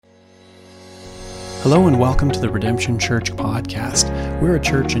Hello and welcome to the Redemption Church podcast. We're a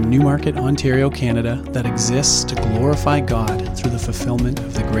church in Newmarket, Ontario, Canada that exists to glorify God through the fulfillment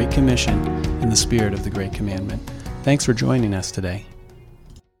of the Great Commission in the spirit of the Great Commandment. Thanks for joining us today.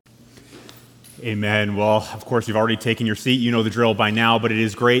 Amen. Well, of course, you've already taken your seat. You know the drill by now, but it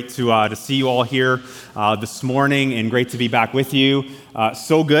is great to see you all here this morning and great to be back with you.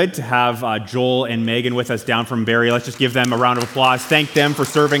 So good to have Joel and Megan with us down from Barrie. Let's just give them a round of applause. Thank them for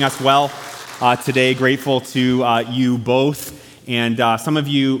serving us well today. Grateful to you both. And some of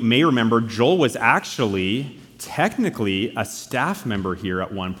you may remember Joel was actually technically a staff member here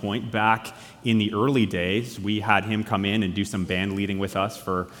at one point back in the early days. We had him come in and do some band leading with us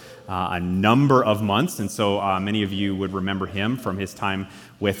for a number of months, and so many of you would remember him from his time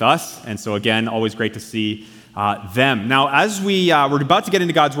with us. And so again, always great to see them. Now, as we're about to get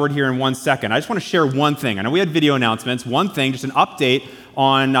into God's Word here in 1 second, I just want to share one thing. I know we had video announcements. One thing, just an update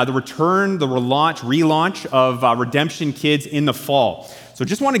on the relaunch of Redemption Kids in the fall. So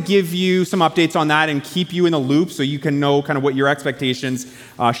just want to give you some updates on that and keep you in the loop so you can know kind of what your expectations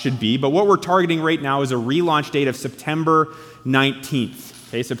should be. But what we're targeting right now is a relaunch date of September 19th.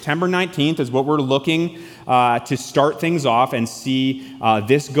 Okay, September 19th is what we're looking to start things off and see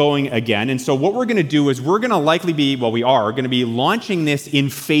this going again. And so what we're going to do is we're going to be launching this in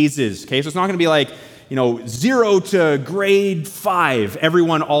phases. Okay, so it's not going to be like, 0 to grade 5,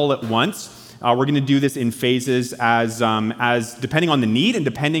 everyone all at once. We're going to do this in phases as depending on the need and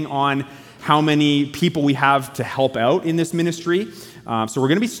depending on how many people we have to help out in this ministry. So we're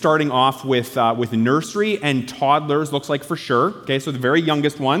going to be starting off with nursery and toddlers, looks like for sure. Okay, so the very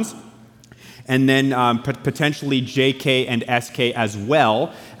youngest ones. And then potentially JK and SK as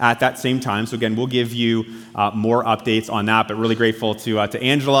well at that same time. So again, we'll give you more updates on that, but really grateful to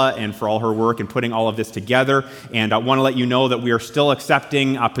Angela and for all her work in putting all of this together. And I want to let you know that we are still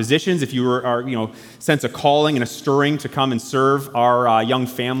accepting positions. If you sense a calling and a stirring to come and serve our young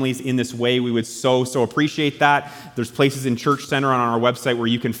families in this way, we would so appreciate that. There's places in Church Center on our website where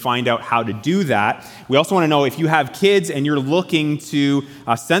you can find out how to do that. We also want to know if you have kids and you're looking to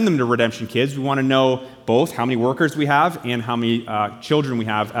send them to Redemption Kids. We want to know both how many workers we have and how many children we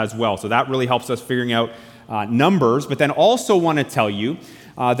have as well. So that really helps us figuring out numbers. But then also want to tell you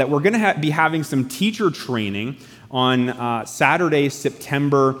that we're going to be having some teacher training on Saturday,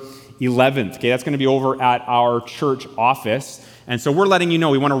 September 11th. Okay, that's going to be over at our church office. And so we're letting you know,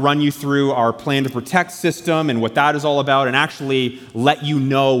 we want to run you through our Plan to Protect system and what that is all about and actually let you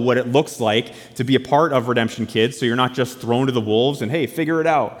know what it looks like to be a part of Redemption Kids so you're not just thrown to the wolves and, hey, figure it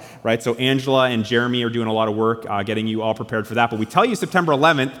out, right? So Angela and Jeremy are doing a lot of work getting you all prepared for that. But we tell you September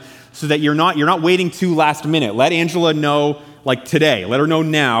 11th so that you're not waiting too last minute. Let Angela know like today. Let her know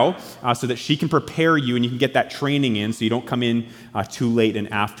now so that she can prepare you and you can get that training in so you don't come in too late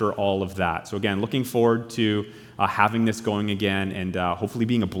and after all of that. So again, looking forward to having this going again and hopefully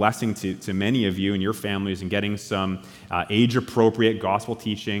being a blessing to many of you and your families and getting some age-appropriate gospel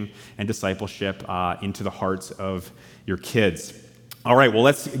teaching and discipleship into the hearts of your kids. All right, well,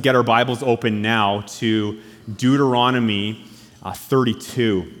 let's get our Bibles open now to Deuteronomy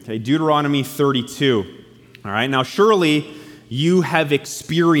 32. Okay, Deuteronomy 32. All right, now surely you have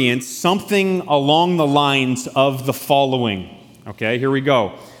experienced something along the lines of the following. Okay, here we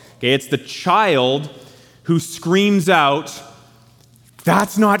go. Okay, it's the child who screams out,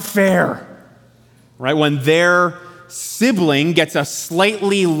 "That's not fair," right? When their sibling gets a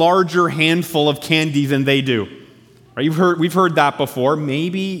slightly larger handful of candy than they do. Right? We've heard that before,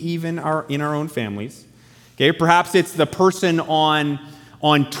 maybe even in our own families. Okay, perhaps it's the person on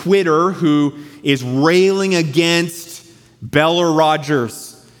Twitter who is railing against Bella Rogers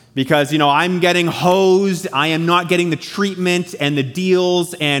because, I'm getting hosed, I am not getting the treatment and the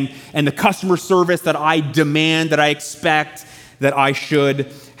deals and the customer service that I demand, that I expect, that I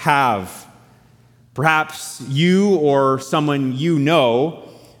should have. Perhaps you or someone you know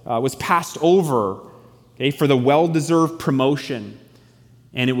was passed over, for the well-deserved promotion,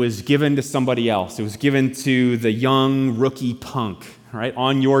 and it was given to somebody else. It was given to the young rookie punk, right,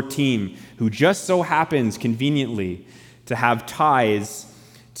 on your team who just so happens conveniently to have ties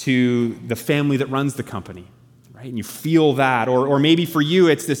to the family that runs the company, right? And you feel that. Or maybe for you,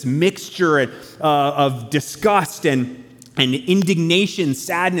 it's this mixture of disgust and indignation,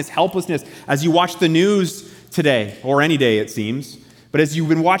 sadness, helplessness as you watch the news today, or any day it seems. But as you've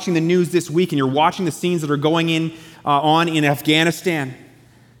been watching the news this week and you're watching the scenes that are going on in Afghanistan,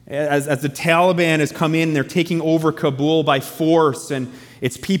 as the Taliban has come in, they're taking over Kabul by force, and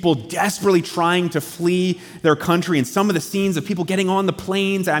it's people desperately trying to flee their country. And some of the scenes of people getting on the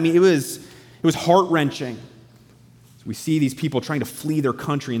planes, it was heart-wrenching. So we see these people trying to flee their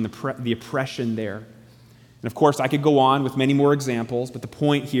country and the oppression there. And of course, I could go on with many more examples, but the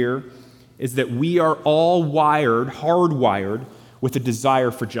point here is that we are all hardwired with a desire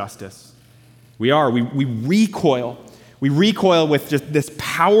for justice. We recoil. We recoil with just this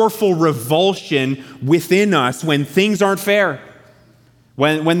powerful revulsion within us when things aren't fair,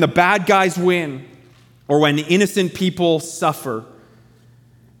 when the bad guys win, or when innocent people suffer.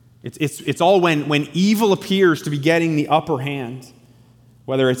 It's all when evil appears to be getting the upper hand,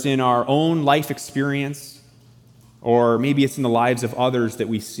 whether it's in our own life experience or maybe it's in the lives of others that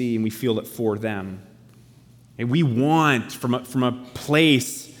we see and we feel it for them. And we want, from a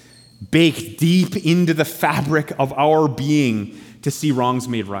place baked deep into the fabric of our being, to see wrongs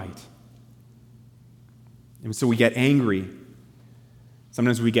made right. And so we get angry.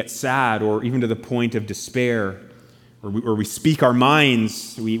 Sometimes we get sad, or even to the point of despair. Or we speak our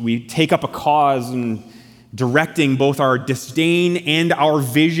minds, we take up a cause and directing both our disdain and our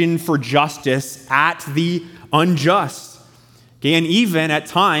vision for justice at the unjust. Okay, and even at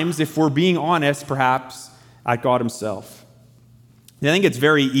times, if we're being honest, perhaps at God himself. And I think it's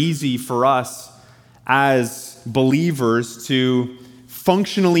very easy for us as believers to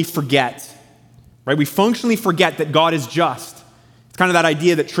functionally forget, right? We functionally forget that God is just. It's kind of that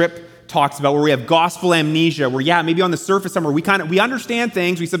idea that Tripp talks about, where we have gospel amnesia, where maybe on the surface somewhere we understand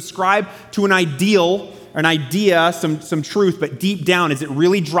things, we subscribe to an idea, some truth, but deep down, is it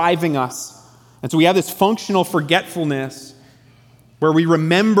really driving us? And so we have this functional forgetfulness where we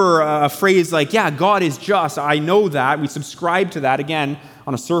remember a phrase like, God is just, I know that, we subscribe to that, again,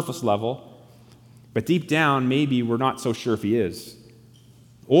 on a surface level, but deep down, maybe we're not so sure if he is.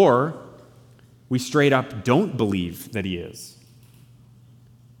 Or we straight up don't believe that he is,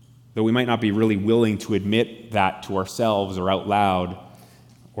 though we might not be really willing to admit that to ourselves or out loud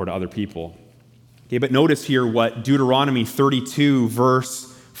or to other people. Okay, but notice here what Deuteronomy 32 verse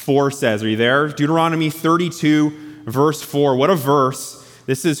 4 says. Are you there? Deuteronomy 32 verse 4. What a verse.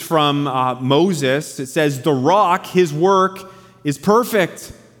 This is from Moses. It says, "The rock, his work, is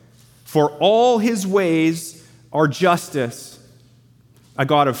perfect, for all his ways are justice, a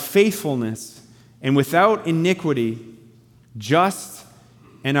God of faithfulness and without iniquity, just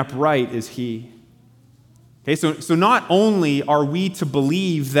and upright is he." Okay, so not only are we to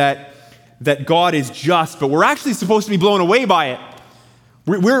believe that God is just, but we're actually supposed to be blown away by it.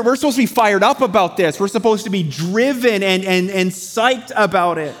 We're supposed to be fired up about this. We're supposed to be driven and psyched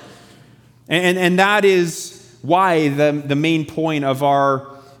about it. And that is why the main point of our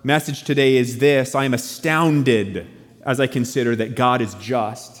message today is this: I am astounded as I consider that God is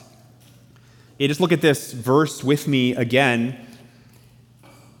just. Okay, just look at this verse with me again.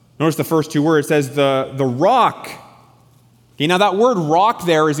 Notice the first two words. It says the rock. Okay, now that word rock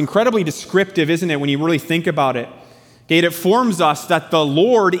there is incredibly descriptive, isn't it, when you really think about it? Okay, it informs us that the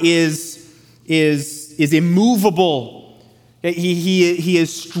Lord is immovable. Okay, he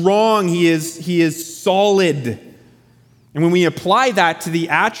is strong. He is solid. And when we apply that to the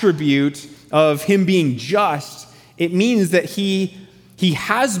attribute of him being just, it means that he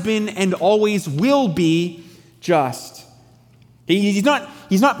has been and always will be just. He's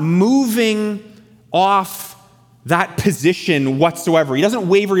not moving off that position whatsoever. He doesn't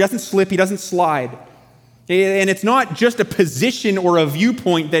waver, he doesn't slip, he doesn't slide. And it's not just a position or a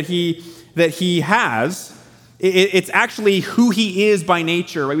viewpoint that he has. It's actually who he is by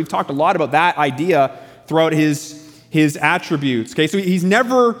nature. Right? We've talked a lot about that idea throughout his attributes. Okay, so he's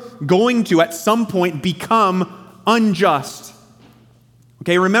never going to, at some point, become unjust.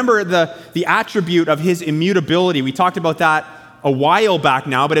 Okay, remember the attribute of his immutability. We talked about that a while back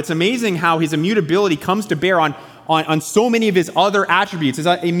now, but it's amazing how his immutability comes to bear on so many of his other attributes. His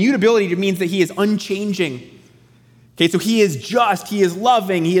immutability means that he is unchanging. Okay, so he is just, he is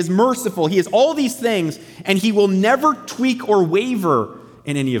loving, he is merciful, he is all these things, and he will never tweak or waver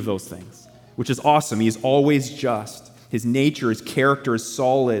in any of those things, which is awesome. He is always just. His nature, his character is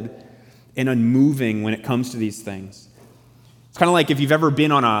solid and unmoving when it comes to these things. It's kind of like if you've ever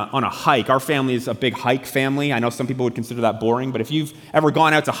been on a hike. Our family is a big hike family. I know some people would consider that boring, but if you've ever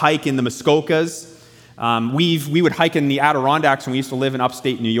gone out to hike in the Muskokas, we would hike in the Adirondacks when we used to live in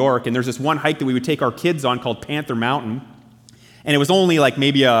upstate New York, and there's this one hike that we would take our kids on called Panther Mountain, and it was only like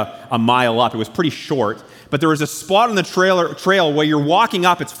maybe a mile up. It was pretty short, but there was a spot on the trail where you're walking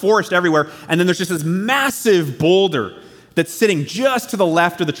up, it's forest everywhere, and then there's just this massive boulder that's sitting just to the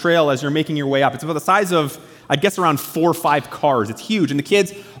left of the trail as you're making your way up. It's about the size of, I'd guess, around 4 or 5 cars. It's huge, and the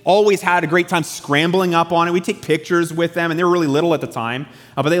kids always had a great time scrambling up on it. We'd take pictures with them, and they were really little at the time,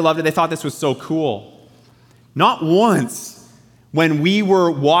 but they loved it. They thought this was so cool. Not once When we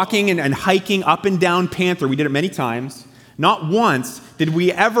were walking and hiking up and down Panther, we did it many times, not once did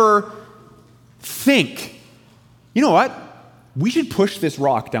we ever think, you know what? We should push this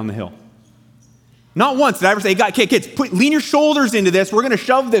rock down the hill. Not once did I ever say, okay, kids, lean your shoulders into this. We're going to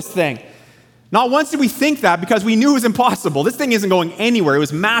shove this thing. Not once did we think that because we knew it was impossible. This thing isn't going anywhere. It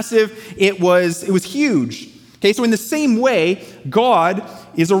was massive. It was huge. Okay, so in the same way, God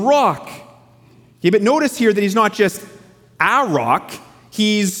is a rock. Okay, but notice here that he's not just a rock,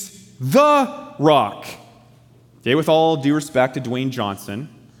 he's the rock. Okay, with all due respect to Dwayne Johnson,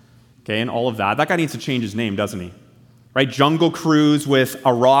 okay, and all of that. That guy needs to change his name, doesn't he? Right? Jungle Cruise with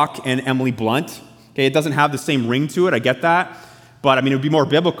a rock and Emily Blunt. Okay, it doesn't have the same ring to it, I get that. But I mean, it would be more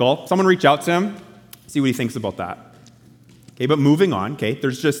biblical. Someone reach out to him, see what he thinks about that. Okay, but moving on, okay,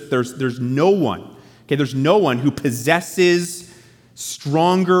 there's no one, okay, there's no one who possesses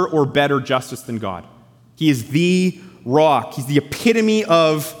stronger or better justice than God. He is the rock. He's the epitome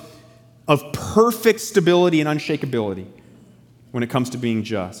of perfect stability and unshakability when it comes to being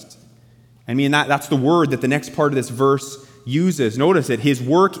just. I mean, that's the word that the next part of this verse uses. Notice it. His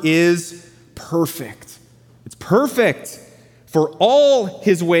work is perfect. It's perfect. For all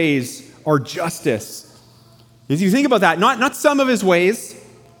his ways are justice. As you think about that, not some of his ways,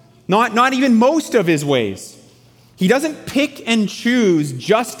 not even most of his ways. He doesn't pick and choose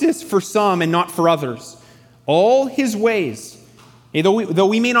justice for some and not for others. All his ways, though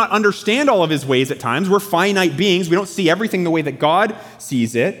we may not understand all of his ways at times, we're finite beings, we don't see everything the way that God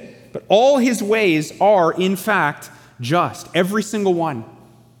sees it, but all his ways are, in fact, just. Every single one.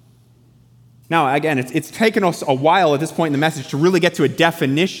 Now, again, it's taken us a while at this point in the message to really get to a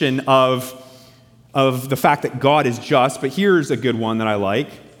definition of the fact that God is just, but here's a good one that I like.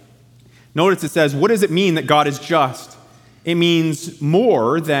 Notice it says, what does it mean that God is just? It means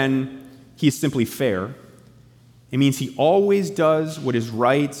more than he's simply fair. It means he always does what is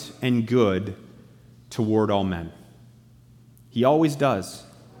right and good toward all men. He always does.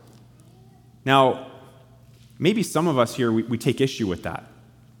 Now, maybe some of us here, we take issue with that.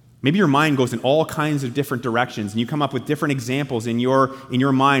 Maybe your mind goes in all kinds of different directions, and you come up with different examples in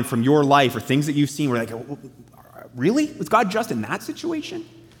your mind from your life or things that you've seen where you're like, really? Was God just in that situation?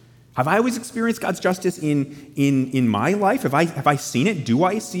 Have I always experienced God's justice in my life? Have I seen it? Do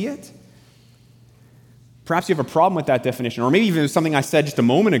I see it? Perhaps you have a problem with that definition, or maybe even something I said just a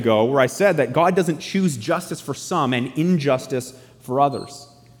moment ago where I said that God doesn't choose justice for some and injustice for others.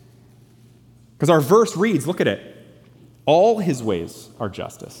 Because our verse reads, look at it, all his ways are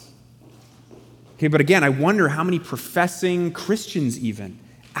justice. Okay, but again, I wonder how many professing Christians even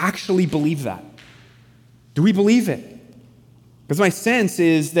actually believe that. Do we believe it? Because my sense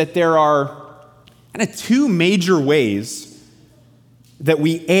is that there are kind of two major ways that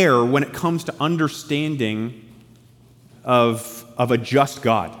we err when it comes to understanding of a just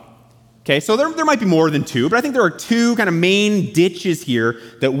God. Okay, so there might be more than two, but I think there are two kind of main ditches here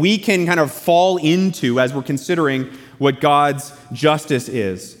that we can kind of fall into as we're considering what God's justice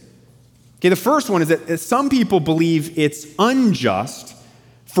is. Okay, the first one is that some people believe it's unjust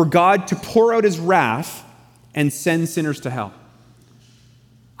for God to pour out his wrath and send sinners to hell.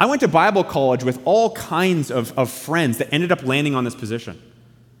 I went to Bible college with all kinds of friends that ended up landing on this position,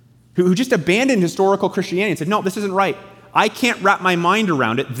 who just abandoned historical Christianity and said, no, this isn't right. I can't wrap my mind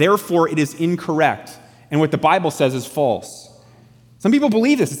around it, therefore it is incorrect. And what the Bible says is false. Some people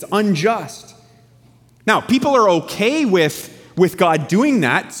believe this, it's unjust. Now, people are okay with God doing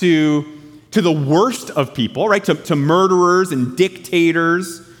that to the worst of people, right? To murderers and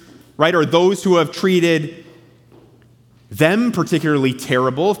dictators, right? Or those who have treated them particularly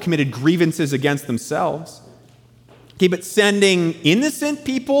terrible, have committed grievances against themselves. Okay, but sending innocent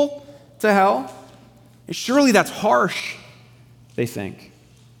people to hell, surely that's harsh, they think.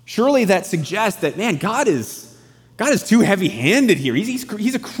 Surely that suggests that, man, God is too heavy-handed here.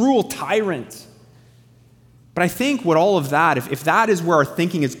 He's a cruel tyrant. But I think what all of that, if that is where our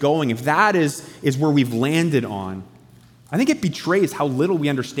thinking is going, if that is where we've landed on, I think it betrays how little we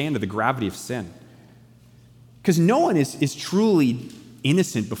understand of the gravity of sin. Because no one is truly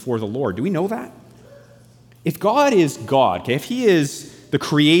innocent before the Lord. Do we know that? If God is God, okay, if he is the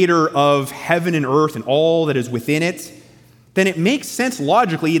creator of heaven and earth and all that is within it, then it makes sense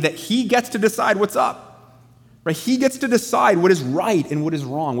logically that he gets to decide what's up. Right? He gets to decide what is right and what is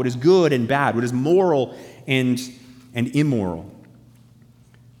wrong, what is good and bad, what is moral and immoral.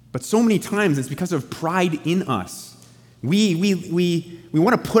 But so many times it's because of pride in us. We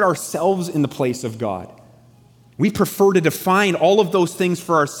want to put ourselves in the place of God. We prefer to define all of those things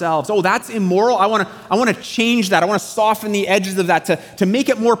for ourselves. Oh, that's immoral. I want to change that. I want to soften the edges of that to make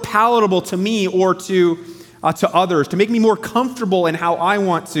it more palatable to me or to to others, to make me more comfortable in how I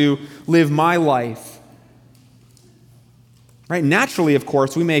want to live my life. Right? Naturally, of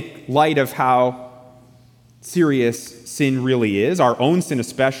course, we make light of how serious sin really is, our own sin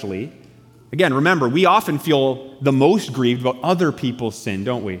especially. Again, remember, we often feel the most grieved about other people's sin,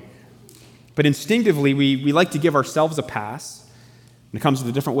 don't we? But instinctively, we like to give ourselves a pass when it comes to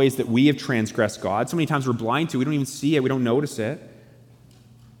the different ways that we have transgressed God. So many times we're blind to it, we don't even see it, we don't notice it.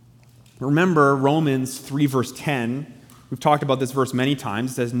 Remember Romans 3, verse 10. We've talked about this verse many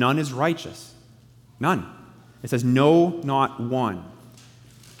times. It says, none is righteous. None. It says, no, not one.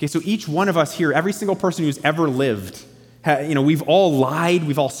 Okay, so each one of us here, every single person who's ever lived, we've all lied,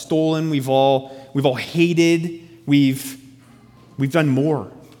 we've all stolen, we've all hated, we've done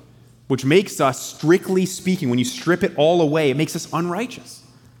more, which makes us, strictly speaking, when you strip it all away, it makes us unrighteous.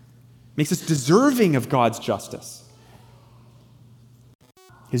 It makes us deserving of God's justice.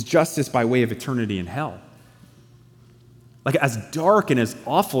 His justice by way of eternity in hell. Like, as dark and as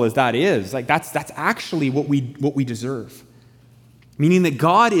awful as that is, like that's actually what we deserve. Meaning that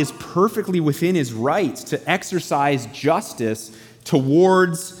God is perfectly within his rights to exercise justice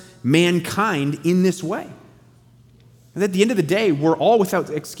towards mankind in this way. And at the end of the day, we're all without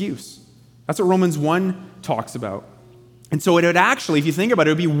excuse. That's what Romans 1 talks about. And so it would actually, if you think about it,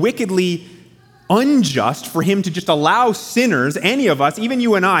 it would be wickedly unjust for him to just allow sinners, any of us, even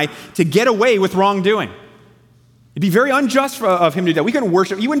you and I, to get away with wrongdoing. It'd be very unjust of him to do that. We couldn't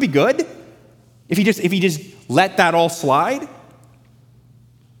worship. He wouldn't be good if he just let that all slide.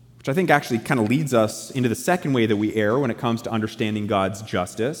 Which I think actually kind of leads us into the second way that we err when it comes to understanding God's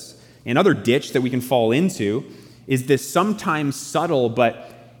justice. Another ditch that we can fall into is this sometimes subtle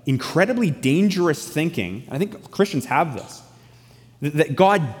but incredibly dangerous thinking. I think Christians have this. That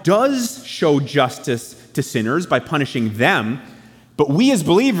God does show justice to sinners by punishing them, but we as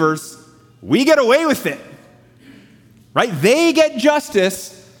believers, we get away with it. Right? They get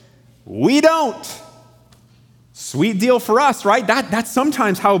justice, we don't. Sweet deal for us, right? That's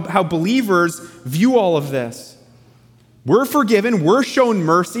sometimes how believers view all of this. We're forgiven, we're shown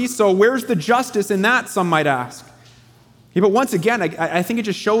mercy, so where's the justice in that, some might ask? Yeah, but once again, I think it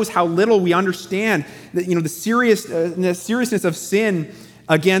just shows how little we understand that, the seriousness of sin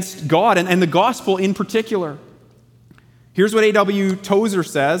against God and the gospel in particular. Here's what A.W. Tozer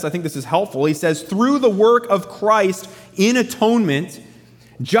says. I think this is helpful. He says, through the work of Christ in atonement,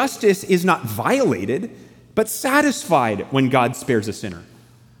 justice is not violated, but satisfied when God spares a sinner.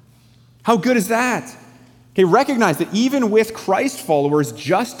 How good is that? Okay, recognize that even with Christ followers,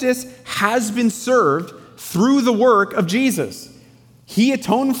 justice has been served through the work of Jesus. He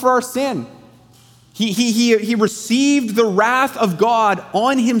atoned for our sin. He received the wrath of God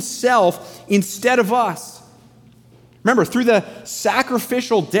on himself instead of us. Remember, through the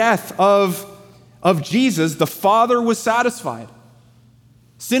sacrificial death of Jesus, the Father was satisfied.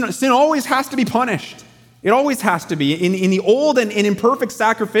 Sin always has to be punished. It always has to be. In the old and imperfect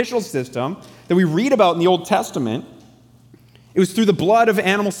sacrificial system that we read about in the Old Testament, it was through the blood of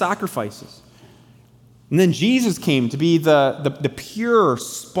animal sacrifices. And then Jesus came to be the pure,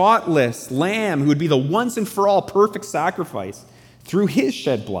 spotless lamb who would be the once and for all perfect sacrifice through his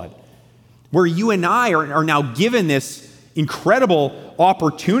shed blood. Where you and I are now given this incredible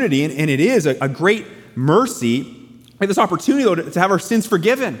opportunity, and it is a great mercy, we have this opportunity, though, to have our sins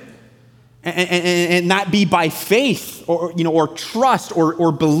forgiven. And that be by faith or trust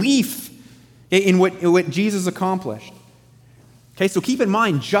or belief in what Jesus accomplished. Okay, so keep in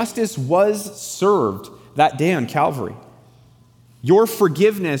mind, justice was served that day on Calvary. Your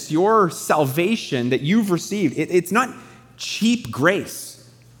forgiveness, your salvation that you've received, it's not cheap grace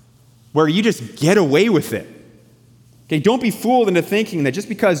where you just get away with it. Okay, don't be fooled into thinking that just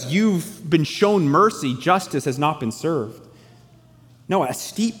because you've been shown mercy, justice has not been served. No, a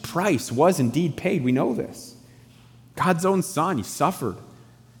steep price was indeed paid. We know this. God's own Son, he suffered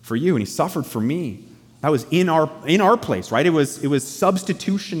for you and he suffered for me. That was in our place, right? It was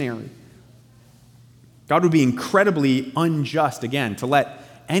substitutionary. God would be incredibly unjust, again, to let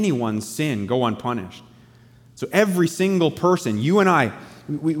anyone's sin go unpunished. So every single person, you and I,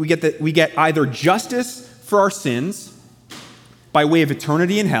 we get either justice for our sins by way of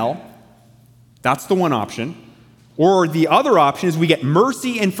eternity in hell. That's the one option. Or the other option is we get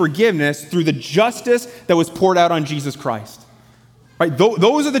mercy and forgiveness through the justice that was poured out on Jesus Christ. Right?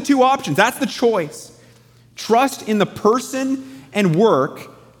 Those are the two options. That's the choice. Trust in the person and work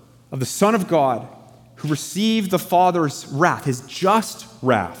of the Son of God who received the Father's wrath, his just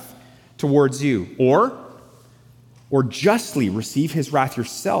wrath towards you. Or justly receive his wrath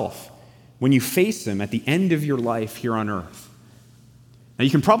yourself when you face him at the end of your life here on earth. Now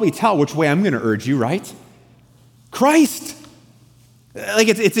you can probably tell which way I'm going to urge you, right? Christ. Like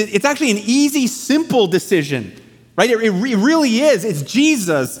it's actually an easy, simple decision, right? It really is. It's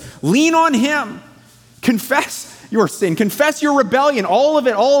Jesus. Lean on him. Confess your sin. Confess your rebellion. All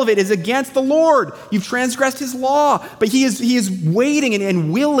of it is against the Lord. You've transgressed his law, but he is waiting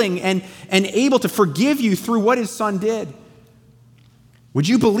and willing and able to forgive you through what his son did. Would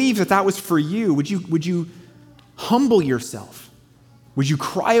you believe that was for you? Would you humble yourself? Would you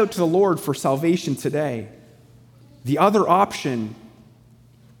cry out to the Lord for salvation today? The other option,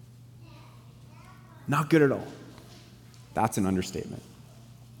 not good at all. That's an understatement.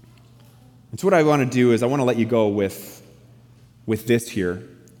 And so what I want to do is I want to let you go with this here.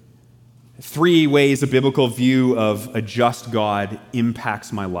 3 ways a biblical view of a just God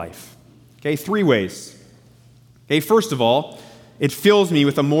impacts my life. Okay, 3 ways. Okay, first of all, it fills me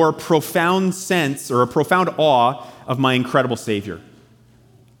with a more profound sense or a profound awe of my incredible Savior.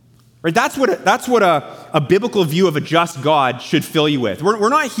 Right? That's what a biblical view of a just God should fill you with. We're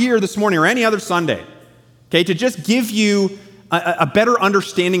not here this morning or any other Sunday, okay, to just give you a better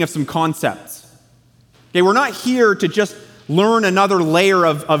understanding of some concepts. Okay, we're not here to just learn another layer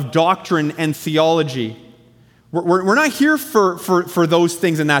of doctrine and theology. We're not here for those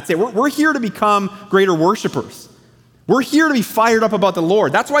things and that's it. We're here to become greater worshipers. We're here to be fired up about the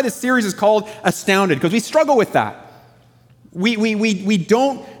Lord. That's why this series is called Astounded, because we struggle with that. We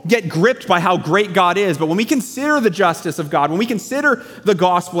don't get gripped by how great God is, but when we consider the justice of God, when we consider the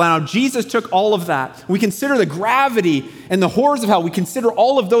gospel and how Jesus took all of that, when we consider the gravity and the horrors of hell, we consider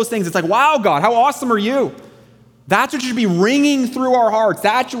all of those things, it's like, wow, God, how awesome are you? That's what should be ringing through our hearts.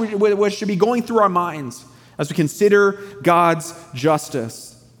 That's what should be going through our minds as we consider God's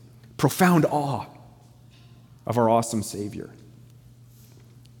justice. Profound awe of our awesome Savior.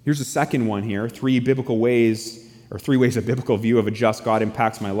 Here's the second one here, 3 ways a biblical view of a just God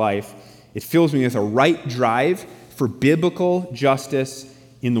impacts my life. It fills me with a right drive for biblical justice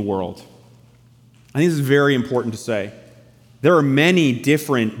in the world. I think this is very important to say. There are many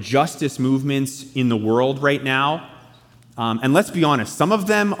different justice movements in the world right now. And let's be honest, some of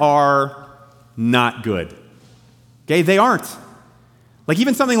them are not good. Okay, they aren't. Like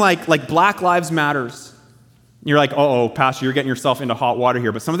even something like Black Lives Matters. You're like, oh, Pastor, you're getting yourself into hot water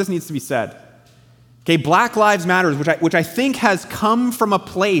here, but some of this needs to be said. Okay, Black Lives Matter, which I think has come from a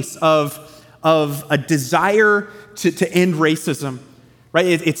place of a desire to end racism, right?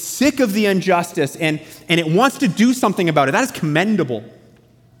 It's sick of the injustice and it wants to do something about it. That is commendable.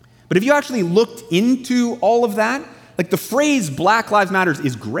 But if you actually looked into all of that, like the phrase Black Lives Matter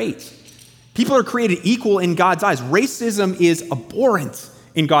is great. People are created equal in God's eyes. Racism is abhorrent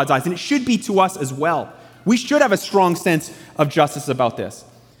in God's eyes, and it should be to us as well. We should have a strong sense of justice about this.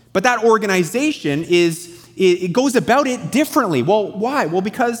 But that organization it goes about it differently. Well, why? Well,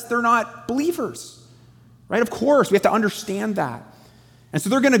 because they're not believers, right? Of course, we have to understand that. And so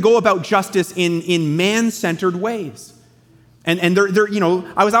they're going to go about justice in man-centered ways. And they're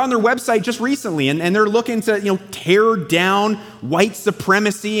I was out on their website just recently, and they're looking to, tear down white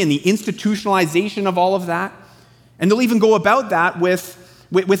supremacy and the institutionalization of all of that. And they'll even go about that with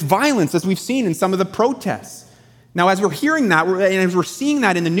violence, as we've seen in some of the protests. Now, as we're hearing that, and as we're seeing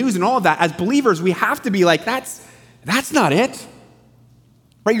that in the news and all of that, as believers, we have to be like, that's not it.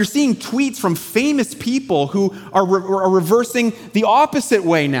 Right? You're seeing tweets from famous people who are reversing the opposite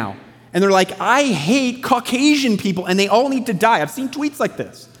way now. And they're like, I hate Caucasian people, and they all need to die. I've seen tweets like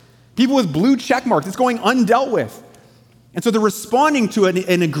this. People with blue check marks. It's going undealt with. And so they're responding to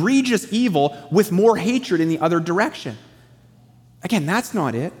an egregious evil with more hatred in the other direction. Again, that's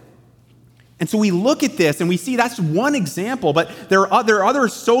not it. And so we look at this and we see that's one example, but there are other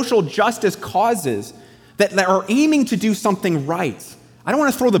social justice causes that are aiming to do something right. I don't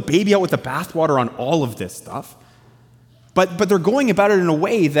want to throw the baby out with the bathwater on all of this stuff, but they're going about it in a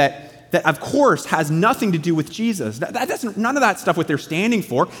way that of course has nothing to do with Jesus. That's none of that stuff what they're standing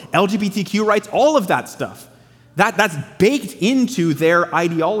for, LGBTQ rights, all of that stuff. That's baked into their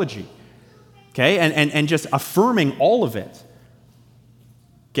ideology, okay, and just affirming all of it.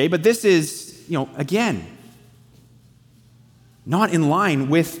 Okay, but this is, again, not in line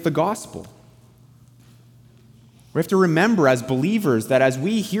with the gospel. We have to remember as believers that as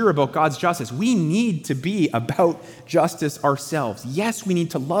we hear about God's justice, we need to be about justice ourselves. Yes, we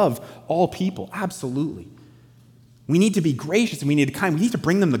need to love all people, absolutely. We need to be gracious and we need to be kind. We need to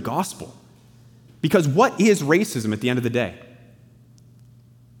bring them the gospel. Because what is racism at the end of the day?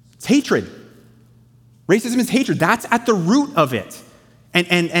 It's hatred. Racism is hatred. That's at the root of it.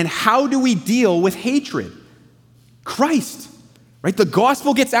 And how do we deal with hatred? Christ, right? The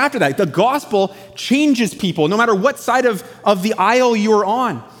gospel gets after that. The gospel changes people no matter what side of the aisle you're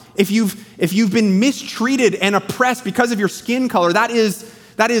on. If you've been mistreated and oppressed because of your skin color, that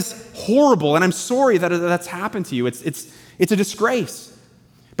is horrible, and I'm sorry that that's happened to you. It's a disgrace.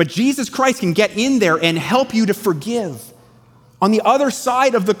 But Jesus Christ can get in there and help you to forgive. On the other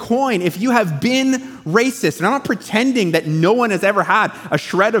side of the coin, if you have been racist, and I'm not pretending that no one has ever had a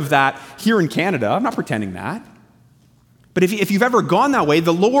shred of that here in Canada, I'm not pretending that. But if you've ever gone that way,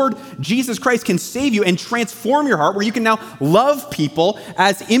 the Lord Jesus Christ can save you and transform your heart where you can now love people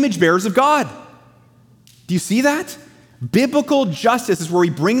as image bearers of God. Do you see that? Biblical justice is where we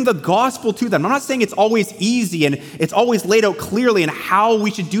bring the gospel to them. I'm not saying it's always easy and it's always laid out clearly in how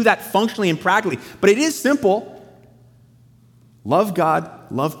we should do that functionally and practically, but it is simple. Love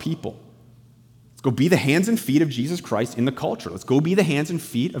God, love people. Let's go be the hands and feet of Jesus Christ in the culture. Let's go be the hands and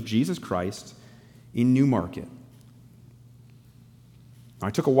feet of Jesus Christ in Newmarket. Now, I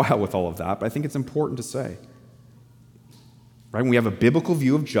took a while with all of that, but I think it's important to say. Right? When we have a biblical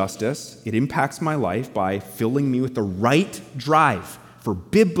view of justice, it impacts my life by filling me with the right drive for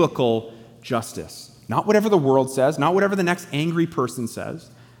biblical justice. Not whatever the world says, not whatever the next angry person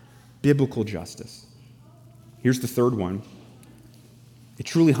says. Biblical justice. Here's the third one. It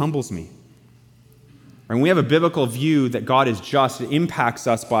truly humbles me. When we have a biblical view that God is just, it impacts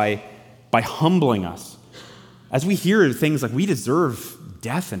us by humbling us. As we hear things like we deserve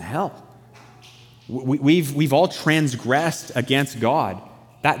death and hell. We've all transgressed against God.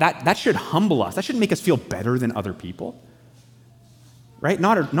 That should humble us. That should make us feel better than other people. Right?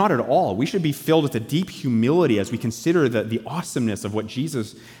 Not at all. We should be filled with a deep humility as we consider the awesomeness of what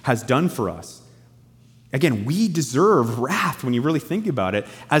Jesus has done for us. Again, we deserve wrath when you really think about it,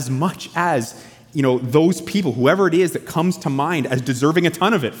 as much as, those people, whoever it is that comes to mind as deserving a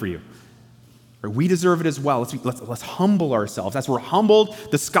ton of it for you. We deserve it as well. Let's humble ourselves. As we're humbled,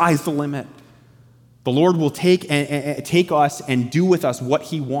 the sky's the limit. The Lord will take us and do with us what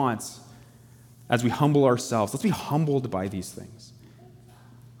he wants as we humble ourselves. Let's be humbled by these things.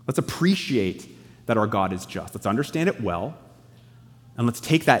 Let's appreciate that our God is just. Let's understand it well. And let's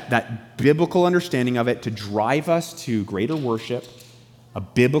take that biblical understanding of it to drive us to greater worship, a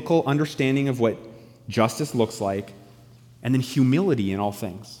biblical understanding of what justice looks like, and then humility in all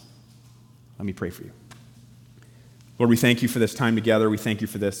things. Let me pray for you. Lord, we thank you for this time together. We thank you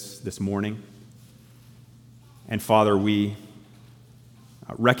for this morning. And Father, we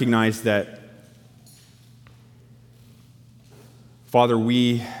recognize that, Father,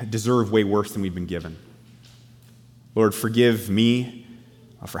 we deserve way worse than we've been given. Lord, forgive me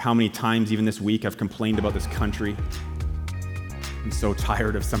for how many times, even this week, I've complained about this country. I'm so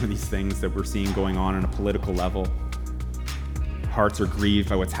tired of some of these things that we're seeing going on a political level. Hearts are grieved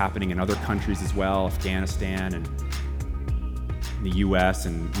by what's happening in other countries as well, Afghanistan and the U.S.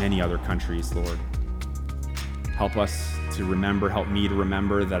 and many other countries, Lord. Help us to remember, help me to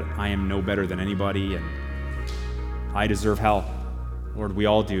remember that I am no better than anybody and I deserve hell. Lord, we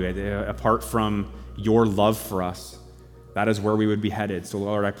all do. Apart from your love for us, that is where we would be headed. So,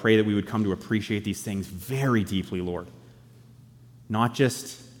 Lord, I pray that we would come to appreciate these things very deeply, Lord. Not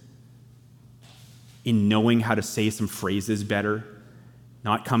just in knowing how to say some phrases better,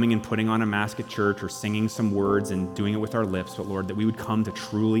 not coming and putting on a mask at church or singing some words and doing it with our lips, but, Lord, that we would come to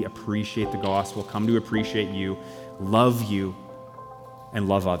truly appreciate the gospel, come to appreciate you, and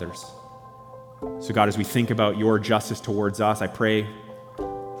love others. So, God, as we think about your justice towards us, I pray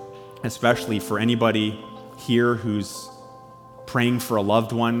especially for anybody here who's praying for a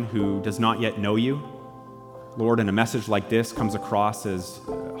loved one who does not yet know you. Lord, and a message like this comes across as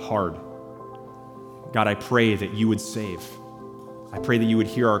hard. God, I pray that you would save. I pray that you would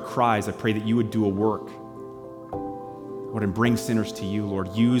hear our cries. I pray that you would do a work. Lord, and bring sinners to you,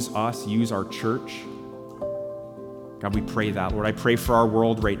 Lord. Use us, use our church. God, we pray that. Lord, I pray for our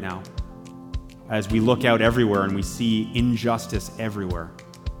world right now as we look out everywhere and we see injustice everywhere.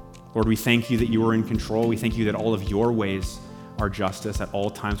 Lord, we thank you that you are in control. We thank you that all of your ways are justice at all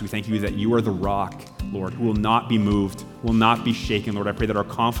times. We thank you that you are the rock, Lord, who will not be moved, will not be shaken. Lord, I pray that our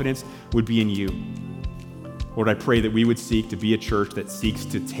confidence would be in you. Lord, I pray that we would seek to be a church that seeks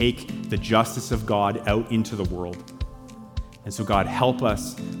to take the justice of God out into the world. And so, God, help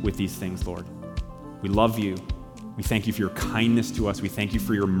us with these things, Lord. We love you. We thank you for your kindness to us. We thank you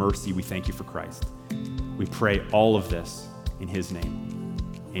for your mercy. We thank you for Christ. We pray all of this in his name.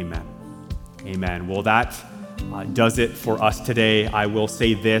 Amen. Amen. Well, that does it for us today. I will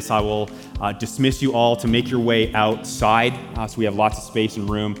say this. I will dismiss you all to make your way outside. So we have lots of space and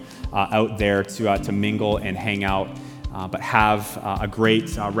room out there to mingle and hang out. But have a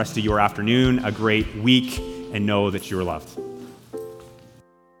great rest of your afternoon, a great week, and know that you are loved.